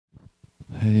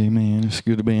Amen. It's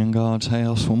good to be in God's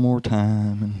house one more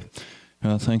time,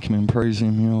 and I thank Him and praise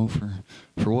Him,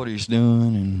 for what He's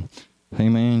doing, and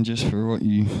amen, just for what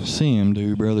you see Him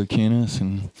do, Brother Kenneth,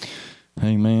 and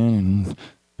amen, and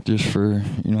just for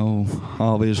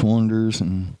all of His wonders,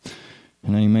 and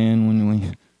amen. When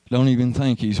we don't even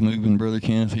think He's moving, Brother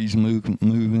Kenneth, He's moving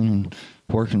and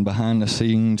working behind the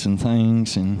scenes and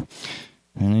things, and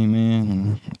amen.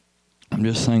 And I'm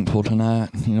just thankful tonight,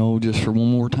 just for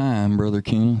one more time, Brother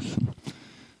Kenneth.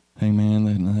 Amen,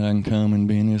 that I can come and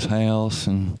be in His house.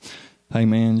 And,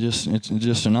 amen, it's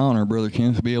just an honor, Brother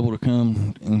Kenneth, to be able to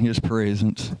come in His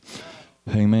presence.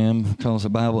 Amen, because the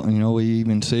Bible, He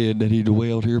even said that He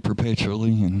dwelled here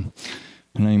perpetually. And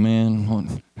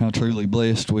amen, how truly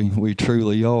blessed we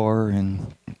truly are.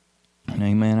 And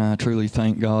amen, I truly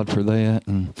thank God for that.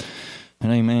 And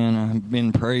amen, I've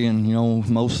been praying,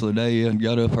 most of the day. I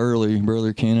got up early,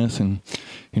 Brother Kenneth, and,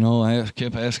 I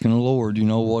kept asking the Lord,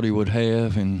 what He would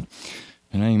have. And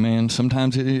amen,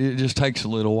 sometimes it just takes a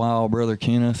little while, Brother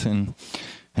Kenneth, and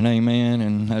amen.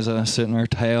 And as I was sitting there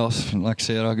at the house, like I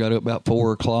said, I got up about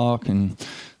 4 o'clock and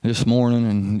this morning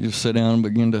and just sit down and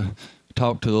begin to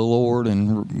talk to the Lord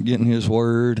and get in His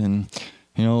Word and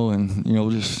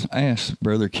just ask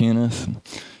Brother Kenneth,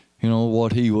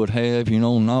 what He would have,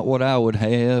 not what I would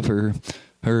have or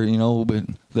but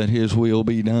that His will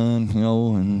be done,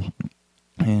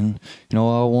 and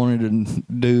all I wanted to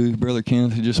do, Brother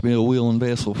Kenneth, is just be a willing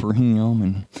vessel for Him,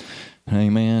 and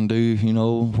amen, do,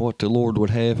 what the Lord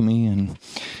would have me, and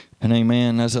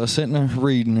amen, as I was sitting there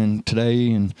reading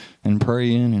today and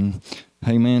praying, and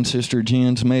amen, Sister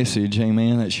Jen's message,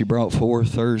 amen, that she brought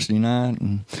forth Thursday night,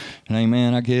 and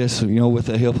amen, I guess, with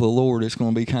the help of the Lord, it's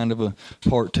going to be kind of a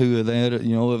part 2 of that,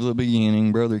 of the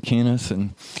beginning, Brother Kenneth,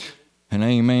 and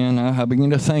amen, I began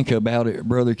to think about it,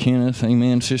 Brother Kenneth,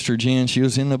 amen. Sister Jen, she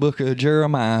was in the book of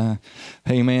Jeremiah,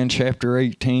 amen, chapter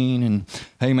 18, and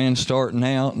amen, starting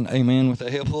out, and amen, with the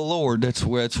help of the Lord, that's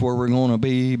where we're going to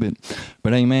be, but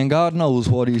amen, God knows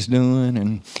what He's doing,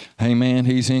 and amen,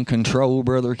 He's in control,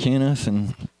 Brother Kenneth,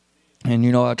 and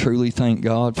I truly thank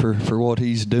God for what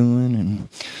He's doing, and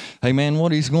amen,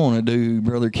 what He's going to do,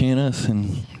 Brother Kenneth,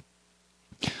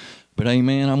 but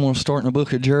amen, I'm going to start in the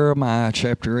book of Jeremiah,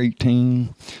 chapter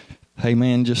 18.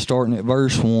 Amen, just starting at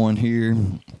verse 1 here.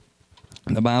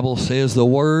 The Bible says, "The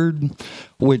word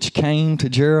which came to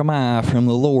Jeremiah from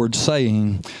the Lord,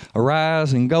 saying,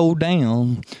 Arise and go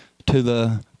down to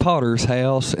the potter's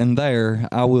house, and there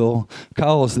I will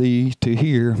cause thee to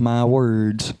hear my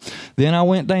words. Then I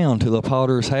went down to the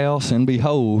potter's house, and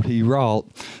behold, he wrought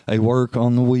a work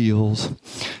on the wheels.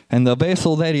 And the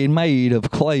vessel that he made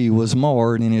of clay was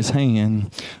marred in his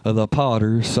hand of the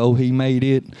potter, so he made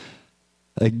it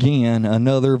again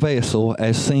another vessel,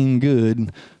 as seemed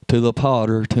good to the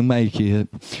potter to make it.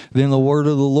 Then the word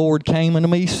of the Lord came unto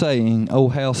me, saying, O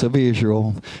house of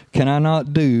Israel, can I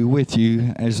not do with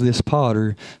you as this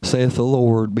potter, saith the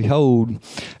Lord? Behold,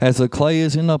 as the clay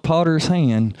is in the potter's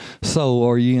hand, so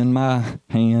are ye in my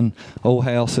hand, O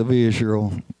house of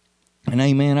Israel." And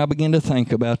amen, I begin to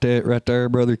think about that right there,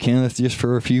 Brother Kenneth, just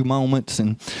for a few moments.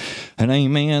 And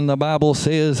amen, the Bible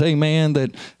says, amen,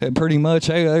 that pretty much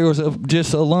there was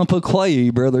just a lump of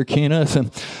clay, Brother Kenneth.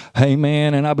 And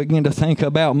amen, and I begin to think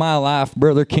about my life,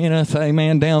 Brother Kenneth,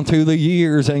 amen, down through the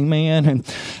years, amen.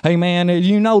 And amen, as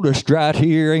you noticed right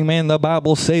here, amen, the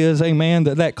Bible says, amen,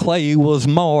 that clay was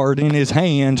marred in his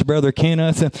hands, Brother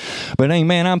Kenneth. But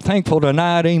amen, I'm thankful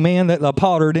tonight, amen, that the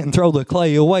potter didn't throw the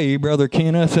clay away, Brother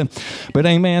Kenneth. But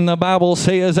amen, the Bible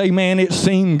says, amen, it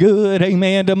seemed good,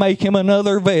 amen, to make him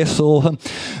another vessel.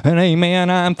 And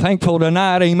amen, I'm thankful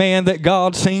tonight, amen, that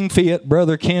God seemed fit,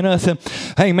 Brother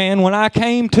Kenneth. Amen, when I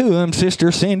came to him,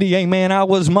 Sister Cindy, amen, I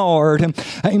was marred.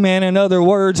 Amen, in other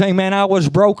words, amen, I was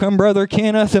broken, Brother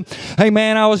Kenneth.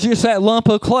 Amen, I was just that lump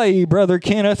of clay, Brother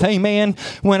Kenneth. Amen,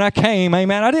 when I came,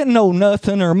 amen, I didn't know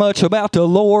nothing or much about the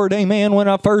Lord. Amen, when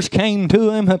I first came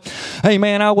to him,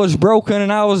 amen, I was broken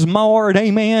and I was marred.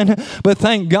 Amen. But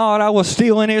thank God I was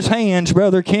still in His hands,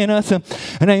 Brother Kenneth.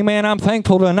 And amen, I'm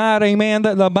thankful tonight, amen,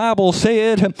 that the Bible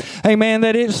said, amen,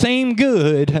 that it seemed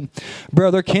good,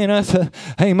 Brother Kenneth,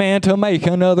 amen, to make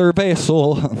another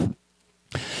vessel.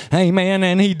 Amen,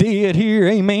 and He did here,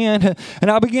 amen. And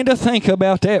I begin to think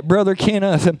about that, Brother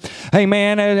Kenneth.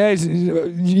 Amen,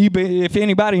 if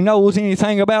anybody knows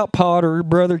anything about pottery,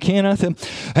 Brother Kenneth,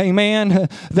 amen,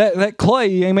 that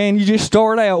clay, amen, you just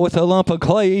start out with a lump of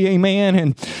clay, amen,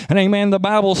 and amen, the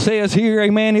Bible says here,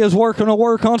 amen, He was working a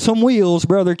work on some wheels,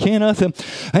 Brother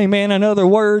Kenneth. Amen, in other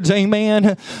words,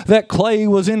 amen, that clay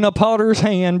was in the potter's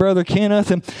hand, Brother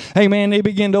Kenneth. Amen, He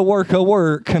began to work a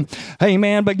work.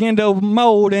 Amen, begin to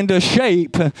mold into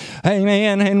shape,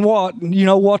 amen, and what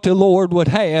the Lord would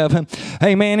have,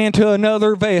 amen, into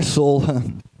another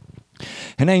vessel.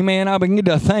 And amen, I begin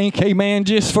to think, amen,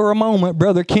 just for a moment,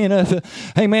 Brother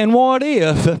Kenneth, amen, what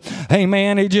if,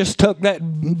 amen, he just took that,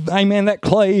 amen, that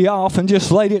clay off and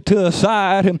just laid it to the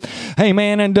side, and,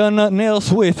 amen, and done nothing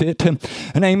else with it.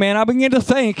 And amen, I begin to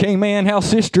think, amen, how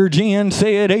Sister Jen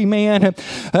said, amen,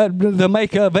 to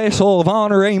make a vessel of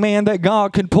honor, amen, that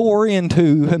God could pour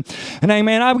into. And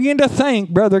amen, I begin to think,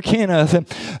 Brother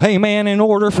Kenneth, amen, in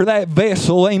order for that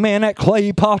vessel, amen, that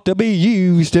clay pot to be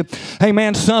used,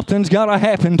 amen, something's got to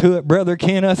happen to it, Brother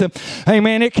Kenneth.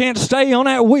 Amen. It can't stay on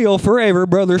that wheel forever,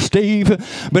 Brother Steve.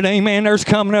 But amen, there's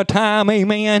coming a time,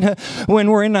 amen,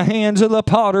 when we're in the hands of the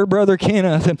potter, Brother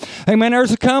Kenneth. Amen.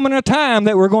 There's coming a time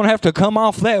that we're going to have to come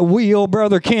off that wheel,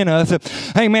 Brother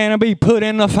Kenneth. Amen. And be put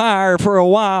in the fire for a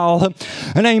while.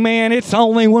 And amen, it's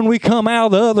only when we come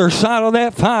out the other side of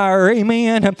that fire,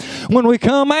 amen, when we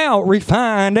come out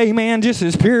refined, amen, just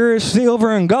as pure as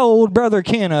silver and gold, Brother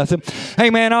Kenneth.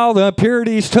 Amen. All the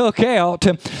impurities took out,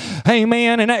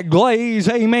 amen, and that glaze,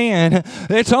 amen.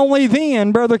 It's only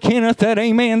then, Brother Kenneth, that,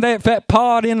 amen, that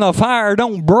pot in the fire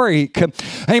don't break,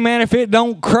 amen, if it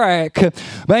don't crack.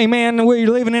 Amen, we're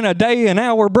living in a day and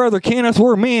hour, Brother Kenneth,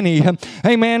 where many,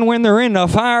 amen, when they're in the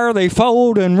fire, they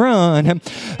fold and run,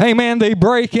 amen, they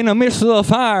break in the midst of the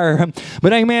fire.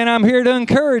 But amen, I'm here to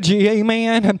encourage you,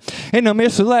 amen, in the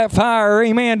midst of that fire,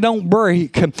 amen, don't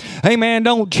break, amen,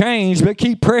 don't change, but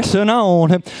keep pressing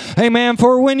on, amen,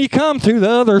 for when you come through the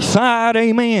other side,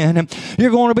 amen,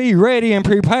 you're going to be ready and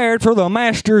prepared for the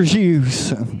Master's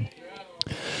use.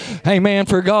 Amen,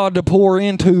 for God to pour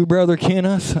into, Brother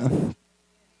Kenneth.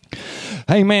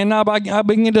 Amen. I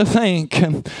begin to think,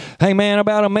 amen,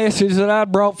 about a message that I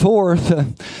brought forth.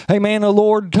 Amen. The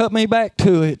Lord took me back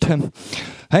to it.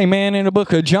 Amen. In the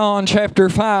book of John chapter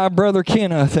 5, Brother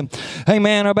Kenneth.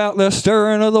 Amen. About the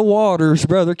stirring of the waters,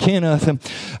 Brother Kenneth.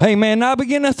 Amen. I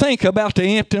begin to think about the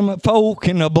intimate folk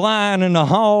and the blind and the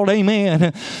halt.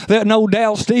 Amen. That no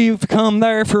doubt Steve come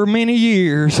there for many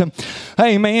years.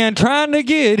 Amen. Trying to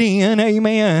get in.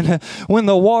 Amen. When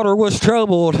the water was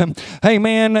troubled.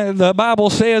 Amen. The Bible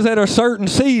says at a certain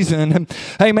season.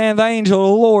 Amen. The angel of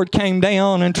the Lord came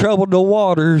down and troubled the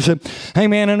waters.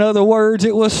 Amen. In other words,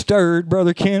 it was stirred,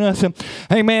 Brother Kenneth.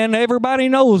 Amen. Everybody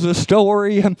knows the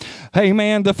story.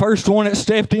 Amen. The first one that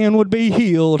stepped in would be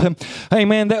healed.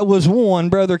 Amen. That was one,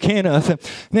 Brother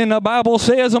Kenneth. Then the Bible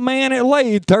says a man that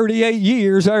laid 38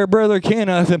 years there, Brother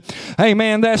Kenneth.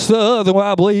 Amen. That's the other one,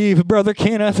 I believe, Brother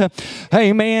Kenneth.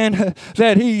 Amen.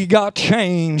 That he got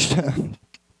changed.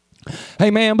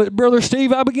 Amen. But Brother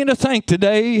Steve, I begin to think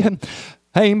today,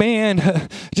 amen,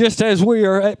 just as we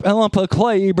are at a lump of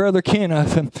clay, Brother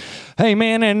Kenneth.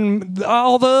 Amen. And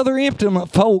all the other intimate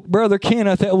folk, Brother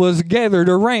Kenneth, that was gathered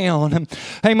around.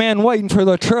 Amen. Waiting for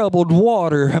the troubled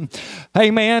water.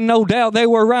 Amen. No doubt they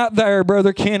were right there,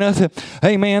 Brother Kenneth.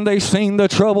 Amen. They seen the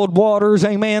troubled waters.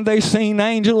 Amen. They seen the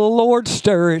angel of the Lord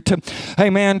stir it.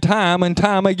 Amen. Time and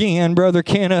time again, Brother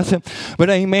Kenneth. But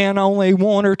amen, only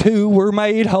one or two were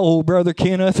made whole, Brother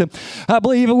Kenneth. I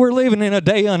believe we're living in a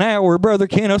day and hour, Brother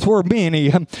Kenneth, where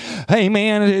many,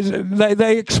 amen,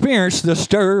 they experienced the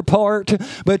stir part,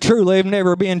 but truly have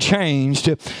never been changed.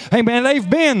 Amen. They've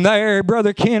been there,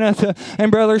 Brother Kenneth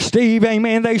and Brother Steve.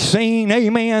 Amen. They've seen,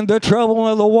 amen, the trouble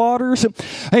of the waters.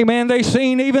 Amen. They've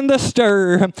seen even the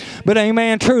stir. But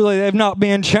amen, truly they've not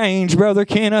been changed, Brother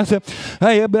Kenneth.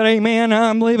 But amen,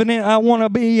 I'm living in, I want to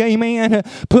be, amen,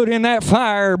 put in that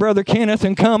fire, Brother Kenneth,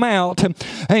 and come out.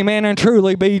 Amen. And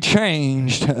truly be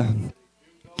changed.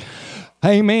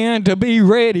 Amen. To be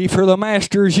ready for the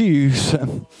Master's use.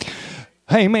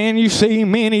 Amen. You see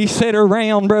many sit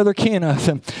around, Brother Kenneth.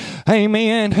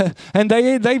 Amen. And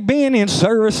they've been in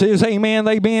services. Amen.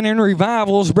 They've been in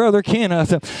revivals, Brother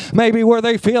Kenneth. Maybe where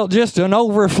they felt just an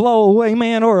overflow.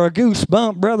 Amen. Or a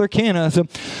goosebump, Brother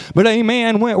Kenneth. But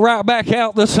amen, went right back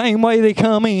out the same way they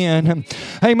come in.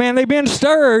 Amen. They've been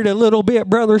stirred a little bit,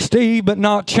 Brother Steve, but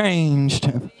not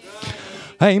changed.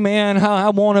 Amen. I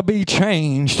want to be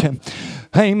changed.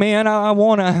 Amen. I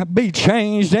want to be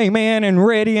changed. Amen. And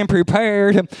ready and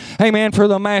prepared. Amen. For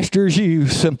the Master's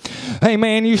use.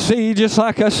 Amen. You see, just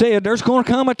like I said, there's going to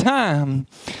come a time.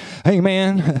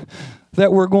 Amen.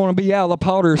 That we're going to be out of the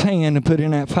potter's hand and put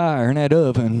in that fire, in that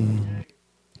oven.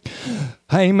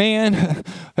 Amen.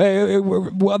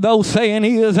 What those saying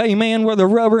is, amen, where the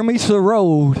rubber meets the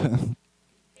road.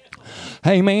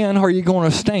 Amen. Are you going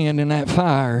to stand in that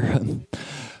fire?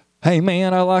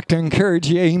 Amen. I like to encourage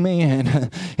you, amen,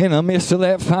 in the midst of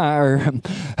that fire.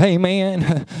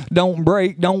 Amen. Don't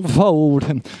break, don't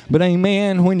fold. But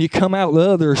amen, when you come out the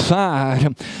other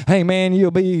side, amen,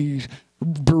 you'll be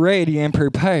ready and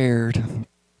prepared.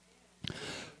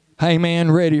 Amen.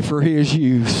 Ready for his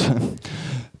use.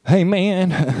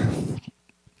 Amen.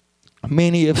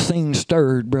 Many have seen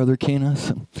stirred, Brother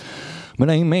Kenneth. But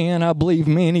amen, I believe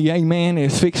many, amen,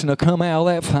 is fixing to come out of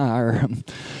that fire.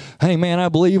 Amen. I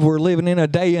believe we're living in a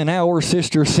day and hour,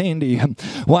 Sister Cindy.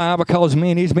 Why? Because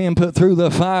many's been put through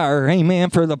the fire. Amen.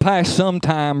 For the past some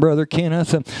time, Brother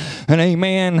Kenneth. And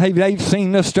amen. They've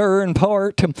seen the stirring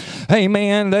part.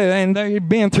 Amen. And they've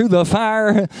been through the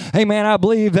fire. Amen. I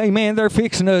believe, amen, they're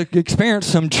fixing to experience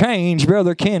some change,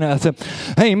 Brother Kenneth.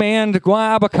 Amen.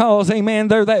 Why? Because, amen,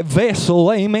 they're that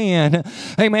vessel. Amen.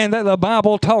 Amen. That the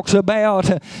Bible talks about.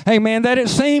 Amen. That it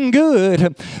seemed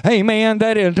good. Amen.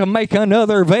 That it to make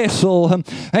another vessel.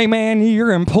 Amen.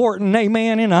 You're important.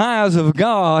 Amen. In the eyes of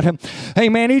God.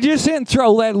 Amen. He just didn't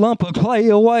throw that lump of clay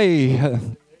away.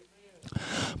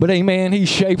 But amen, he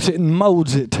shapes it and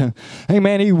molds it.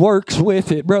 Amen. He works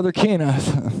with it, Brother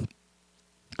Kenneth.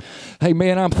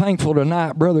 Amen. I'm thankful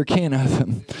tonight, Brother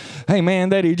Kenneth. Amen.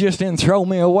 That he just didn't throw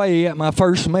me away at my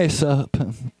first mess up.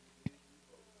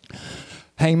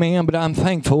 Amen. But I'm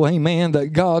thankful, amen, that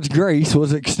God's grace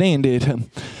was extended.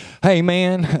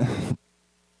 Amen.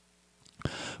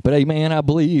 But amen, I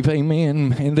believe,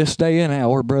 amen, in this day and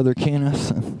hour, Brother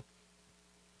Kenneth.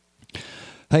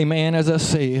 Amen, as I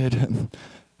said,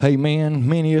 amen,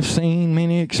 many have seen,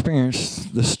 many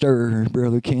experienced the stir,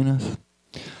 Brother Kenneth.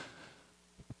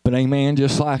 But amen,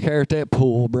 just like there at that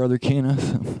pool, Brother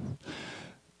Kenneth.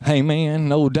 Amen,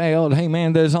 no doubt,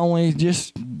 amen, there's only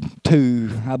just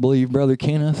two, I believe, Brother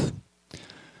Kenneth.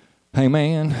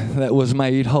 Amen, that was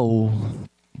made whole.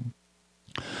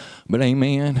 But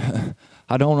amen,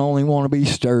 I don't only want to be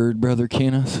stirred, Brother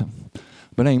Kenneth,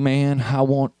 but amen, I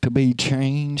want to be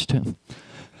changed.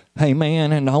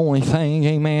 Amen. And the only thing,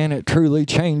 amen, that truly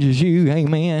changes you,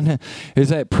 amen, is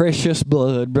that precious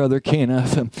blood, Brother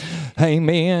Kenneth.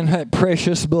 Amen. That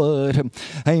precious blood.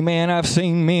 Amen. I've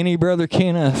seen many, Brother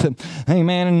Kenneth.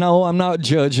 Amen. And no, I'm not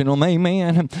judging them.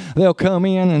 Amen. They'll come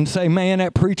in and say, man,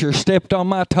 that preacher stepped on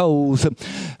my toes.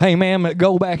 Amen. But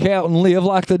go back out and live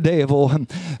like the devil.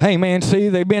 Amen. See,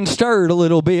 they've been stirred a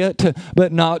little bit,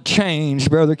 but not changed,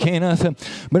 Brother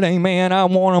Kenneth. But amen, I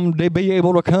want them to be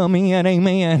able to come in,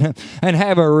 amen, and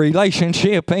have a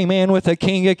relationship, amen, with the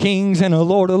King of Kings and the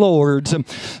Lord of Lords.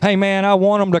 Amen. I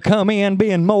want them to come in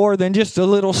being more than just a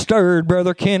little stirred,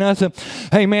 Brother Kenneth.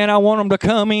 Amen. I want them to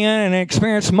come in and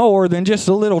experience more than just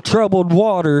a little troubled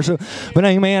waters. But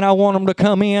amen, I want them to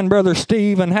come in, Brother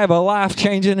Steve, and have a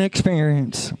life-changing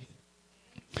experience.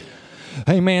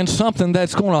 Amen. Something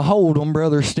that's going to hold them,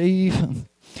 Brother Steve.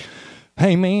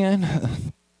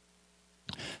 Amen.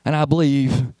 And I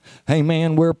believe,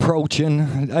 amen, we're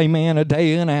approaching, amen, a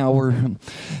day and hour,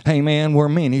 amen, where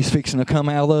many's fixing to come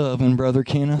out of the oven, Brother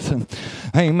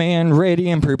Kenneth. Amen, ready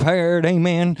and prepared,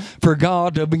 amen, for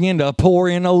God to begin to pour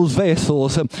in those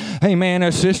vessels. Amen,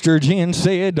 as Sister Jen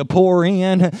said, to pour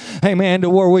in, amen, to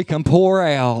where we can pour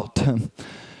out.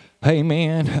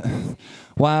 Amen.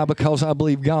 Why? Because I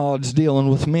believe God's dealing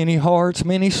with many hearts,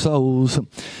 many souls,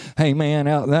 amen,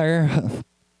 out there.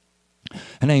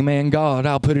 And amen, God,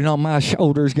 I'll put it on my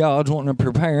shoulders. God's wanting to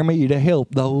prepare me to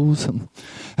help those.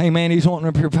 Amen, he's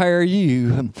wanting to prepare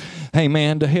you,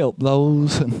 amen, to help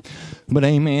those. But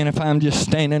amen, if I'm just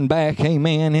standing back,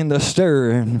 amen, in the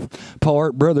stirring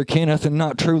part, Brother Kenneth, and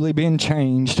not truly been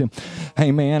changed,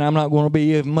 amen, I'm not going to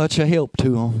be of much a help to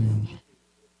them.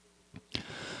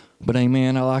 But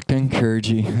amen, I like to encourage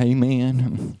you,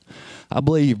 amen. I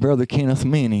believe, Brother Kenneth,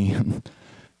 many,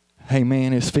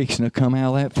 amen, is fixing to come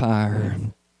out of that fire.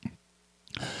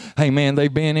 Amen,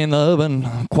 they've been in the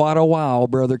oven quite a while,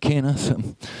 Brother Kenneth.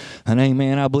 And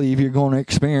amen, I believe you're going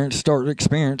to start to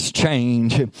experience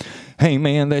change.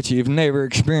 Amen, that you've never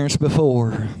experienced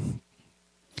before.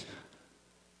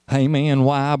 Amen,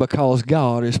 why? Because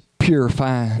God is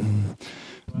purifying.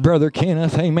 Brother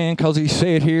Kenneth, amen, because he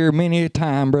said here many a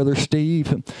time, Brother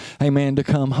Steve, amen, to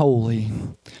come holy.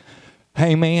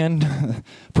 Amen,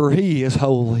 for he is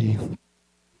holy.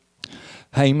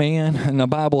 Amen, and the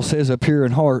Bible says a pure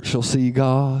in heart shall see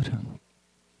God.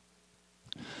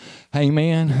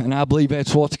 Amen, and I believe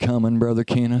that's what's coming, Brother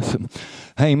Kenneth.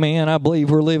 Amen, I believe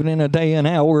we're living in a day and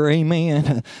hour,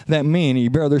 amen, that many,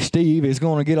 Brother Steve, is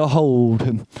going to get a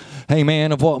hold,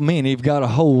 amen, of what many have got a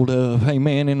hold of,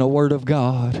 amen, in the Word of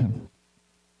God.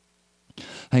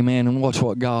 Amen, and watch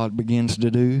what God begins to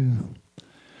do.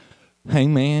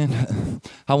 Amen.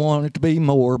 I want it to be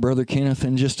more, Brother Kenneth,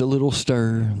 than just a little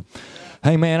stir.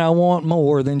 Amen. I want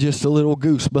more than just a little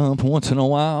goosebump once in a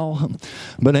while.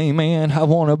 But amen, I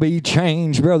want to be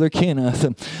changed, Brother Kenneth.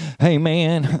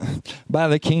 Amen. By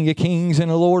the King of Kings and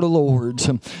the Lord of Lords.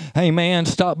 Amen.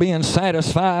 Stop being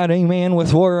satisfied, amen,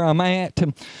 with where I'm at.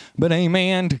 But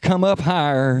amen, to come up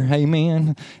higher,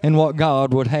 amen, in what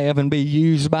God would have and be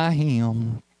used by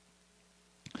Him.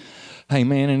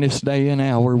 Amen. In this day and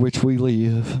hour which we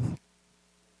live.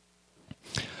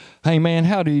 Amen.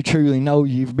 How do you truly know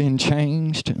you've been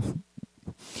changed?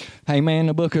 Amen.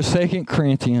 The book of 2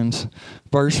 Corinthians,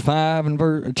 verse 5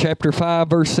 and chapter 5,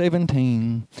 verse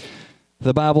 17.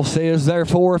 The Bible says,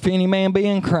 therefore, if any man be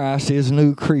in Christ, he is a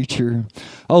new creature.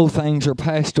 Old things are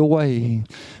passed away.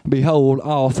 Behold,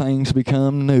 all things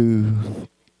become new.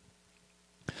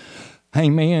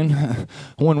 Amen.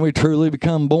 When we truly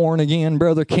become born again,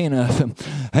 Brother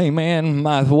Kenneth, amen,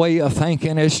 my way of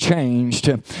thinking has changed.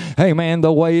 Amen.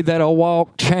 The way that I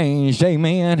walk changed.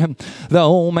 Amen. The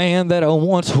old man that I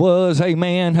once was,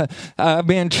 amen, I've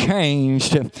been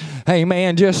changed.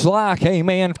 Amen. Just like,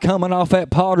 amen, coming off that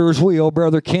potter's wheel,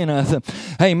 Brother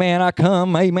Kenneth. Amen. I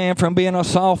come, amen, from being a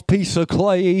soft piece of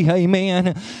clay.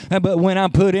 Amen. But when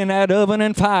I'm put in that oven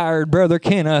and fired, Brother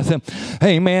Kenneth,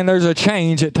 amen, there's a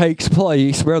change that takes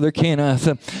place, Brother Kenneth.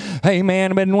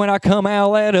 Amen. But when I come out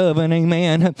of that oven,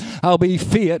 amen, I'll be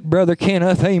fit, Brother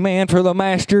Kenneth, amen, for the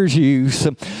Master's use.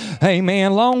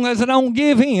 Amen. Long as I don't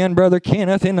give in, Brother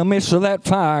Kenneth, in the midst of that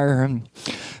fire.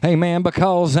 Amen.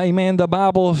 Because, amen, the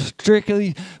Bible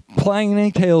strictly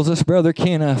plainly tells us, Brother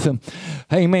Kenneth,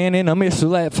 amen, in the midst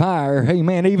of that fire,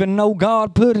 amen, even though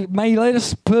God may let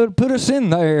us put us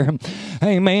in there,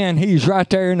 amen, He's right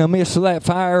there in the midst of that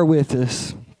fire with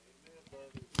us.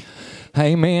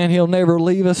 Amen. He'll never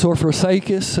leave us or forsake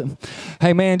us.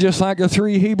 Amen. Just like the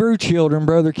 3 Hebrew children,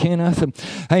 Brother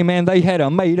Kenneth. Amen. They had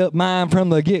a made-up mind from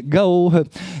the get-go.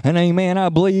 And amen, I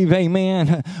believe,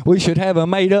 amen, we should have a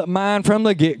made-up mind from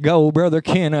the get-go, Brother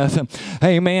Kenneth.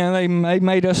 Amen. They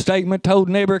made a statement, told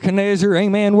Nebuchadnezzar,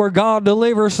 amen, were God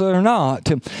delivers or not.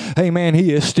 Amen.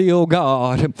 He is still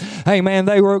God. Amen.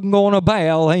 They were going to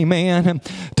bow, amen,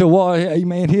 to what,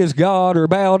 amen, his God or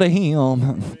bow to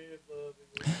Him.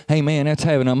 Amen. That's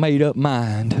having a made-up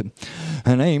mind.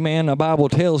 And amen, the Bible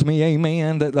tells me,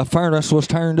 amen, that the furnace was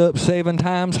turned up 7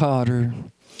 times hotter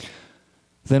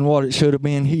than what it should have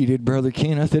been heated, Brother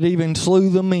Kenneth. It even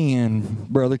slew the men,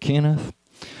 Brother Kenneth.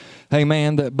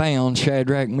 Amen, that bound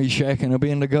Shadrach, Meshach, and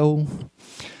Abednego.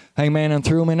 Amen, and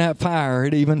threw them in that fire.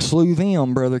 It even slew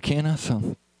them, Brother Kenneth.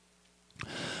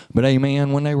 But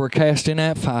amen, when they were cast in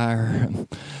that fire,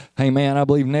 amen, I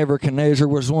believe Nebuchadnezzar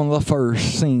was one of the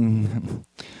first seen.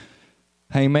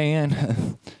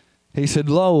 Amen. He said,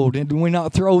 lo, did we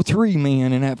not throw 3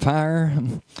 men in that fire?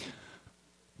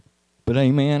 But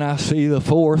amen, I see the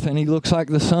 4th, and he looks like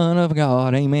the Son of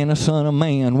God. Amen, the Son of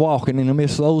Man walking in the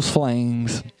midst of those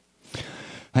flames.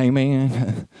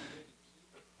 Amen.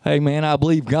 Amen, I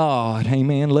believe God.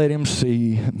 Amen, let him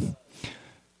see.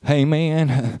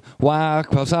 Amen. Why?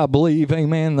 Because I believe,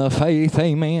 amen, the faith,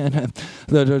 amen,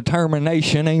 the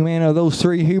determination, amen, of those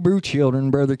 3 Hebrew children,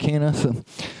 Brother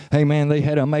Kenneth. Amen, they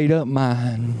had a made-up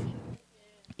mind.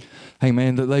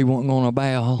 Amen, that they weren't going to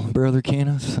bow, Brother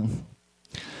Kenneth.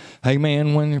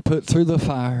 Amen, when you're put through the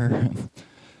fire.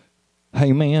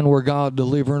 Amen, were God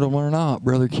delivered them or not,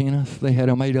 Brother Kenneth? They had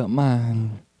a made-up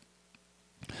mind.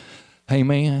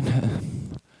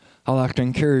 Amen. I like to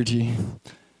encourage you.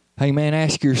 Amen.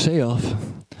 Ask yourself,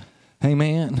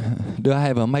 amen, do I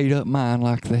have a made-up mind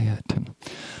like that?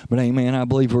 But amen, I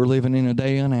believe we're living in a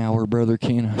day and hour, Brother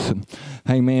Kenneth.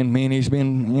 Amen, many's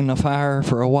been in the fire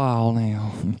for a while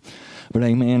now. But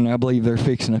amen, I believe they're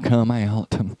fixing to come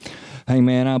out.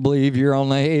 Amen, I believe you're on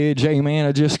the edge, amen,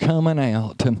 of just coming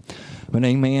out. But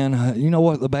amen, you know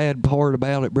what the bad part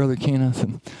about it, Brother Kenneth?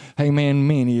 Amen,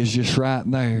 many is just right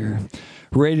there,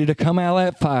 ready to come out of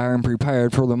that fire and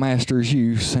prepared for the Master's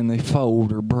use, and they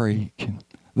fold or break.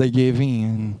 They give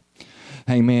in.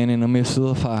 Amen, in the midst of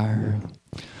the fire.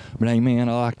 But amen,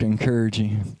 I like to encourage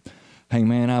you.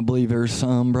 Amen, I believe there's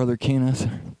some, Brother Kenneth,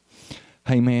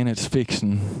 amen, it's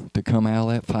fixing to come out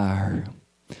of that fire.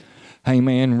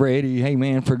 Amen, ready,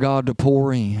 amen, for God to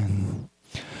pour in.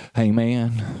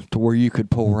 Amen, to where you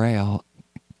could pour out.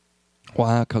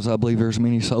 Why? Because I believe there's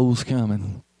many souls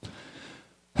coming.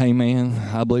 Amen.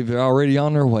 I believe they're already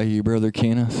on their way, Brother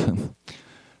Kenneth.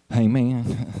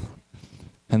 Amen.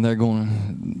 And they're going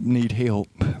to need help.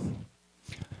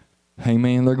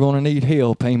 Amen. They're going to need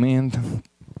help. Amen.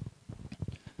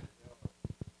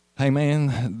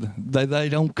 Amen. They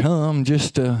don't come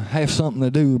just to have something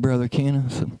to do, Brother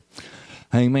Kenneth.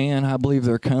 Amen. I believe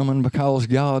they're coming because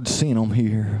God sent them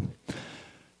here.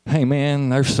 Amen.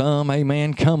 There's some,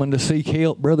 amen, coming to seek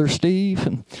help, Brother Steve.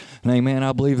 And amen,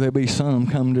 I believe there'll be some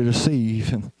come to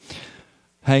deceive. And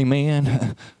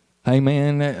amen.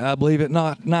 Amen. I believe it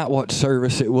not what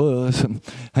service it was.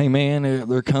 Amen.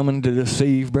 They're coming to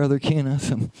deceive Brother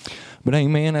Kenneth. But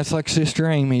amen, that's like Sister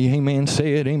Amy, amen,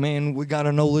 said, amen, we got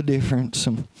to know the difference.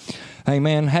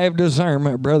 Amen. Have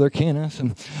discernment, Brother Kenneth.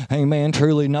 And amen.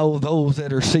 Truly know those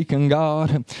that are seeking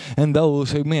God and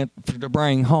those who meant to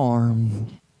bring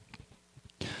harm.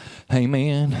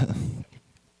 Amen.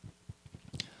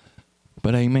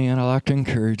 But amen, I like to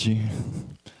encourage you.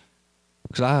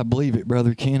 Because I believe it,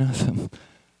 Brother Kenneth.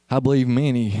 I believe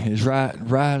many is right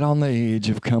on the edge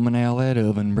of coming out of that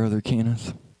oven, Brother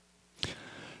Kenneth.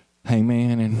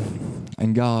 Amen.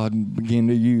 And God begin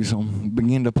to use them,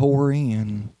 begin to pour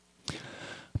in.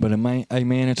 But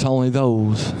amen, it's only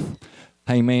those,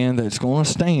 amen, that's going to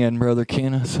stand, Brother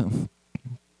Kenneth.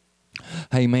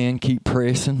 Amen, keep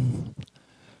pressing.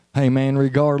 Amen,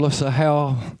 regardless of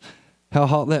how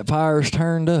hot that fire's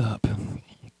turned up.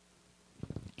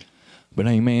 But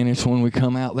amen, it's when we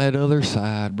come out that other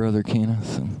side, Brother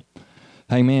Kenneth.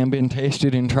 Amen, been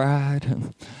tested and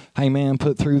tried. Amen,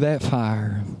 put through that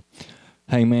fire.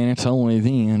 Amen, it's only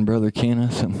then, Brother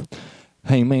Kenneth.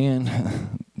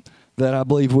 Amen, that I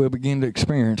believe we'll begin to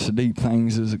experience the deep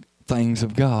things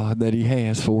of God that He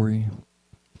has for you.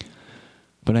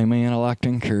 But amen, I like to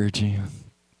encourage you.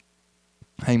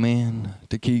 Amen,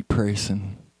 to keep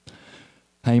pressing.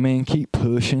 Amen, keep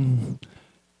pushing.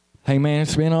 Amen,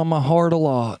 it's been on my heart a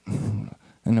lot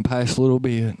in the past little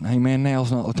bit. Amen,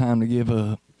 now's not the time to give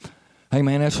up.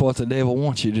 Amen, that's what the devil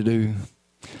wants you to do.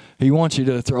 He wants you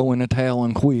to throw in the towel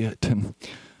and quit.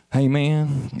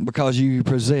 Amen, because you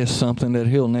possess something that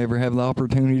he'll never have the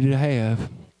opportunity to have.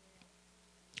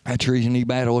 That's the reason he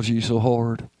battles you so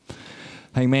hard.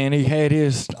 Amen, he had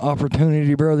his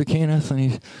opportunity, Brother Kenneth,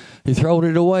 and he throwed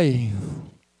it away.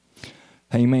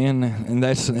 Amen, and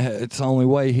it's the only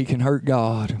way he can hurt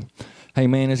God.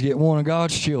 Amen, is get one of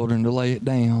God's children to lay it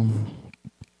down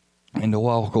and to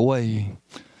walk away.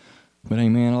 But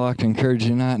amen, I like to encourage you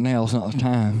tonight, now's not the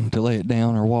time to lay it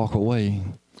down or walk away.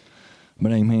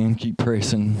 But amen, keep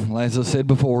pressing. As I said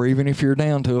before, even if you're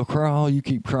down to a crawl, you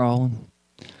keep crawling.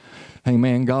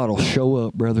 Amen, God will show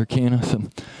up, Brother Kenneth.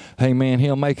 Amen,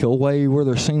 He'll make a way where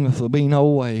there seemeth to be no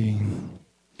way.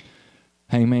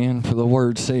 Amen, for the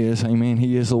Word says, amen,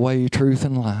 He is the way, truth,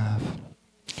 and life.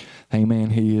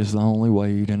 Amen, He is the only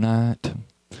way tonight.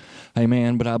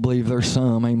 Amen, but I believe there's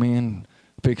some, amen,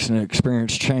 fixing to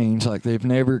experience change like they've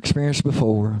never experienced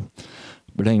before.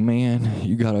 But amen,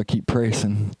 you got to keep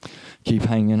pressing, keep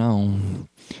hanging on.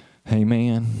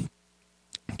 Amen,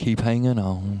 keep hanging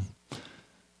on.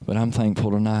 But I'm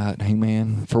thankful tonight,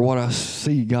 amen, for what I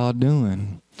see God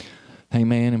doing.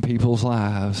 Amen, in people's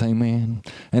lives, amen.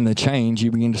 And the change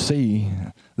you begin to see,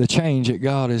 the change that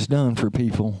God has done for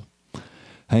people.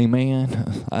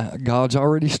 Amen. God's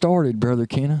already started, Brother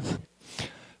Kenneth.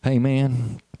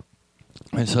 Amen.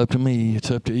 It's up to me. It's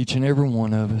up to each and every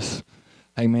one of us.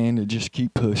 Amen, to just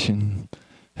keep pushing.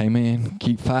 Amen,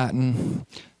 keep fighting.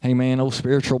 Amen, those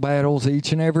spiritual battles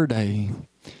each and every day.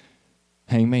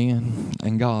 Amen.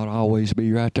 And God will always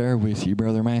be right there with you,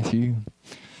 Brother Matthew.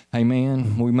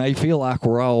 Amen. We may feel like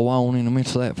we're all alone in the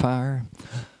midst of that fire,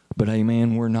 but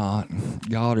amen, we're not.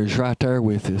 God is right there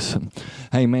with us.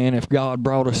 Amen. If God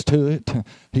brought us to it,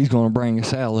 He's going to bring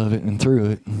us out of it and through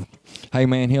it.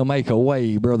 Amen. He'll make a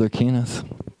way, Brother Kenneth.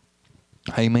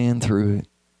 Amen, through it.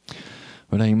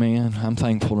 But amen, I'm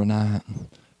thankful tonight.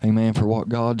 Amen, for what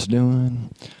God's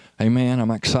doing. Amen,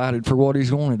 I'm excited for what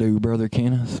He's going to do, Brother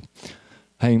Kenneth.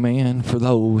 Amen, for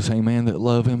those, amen, that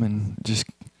love Him and just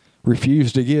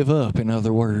refuse to give up, in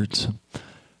other words.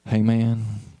 Amen.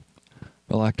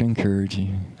 I'd like to encourage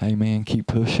you. Amen. Keep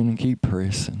pushing and keep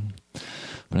pressing.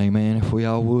 But amen, if we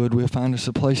all would, we'll find us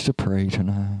a place to pray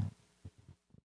tonight.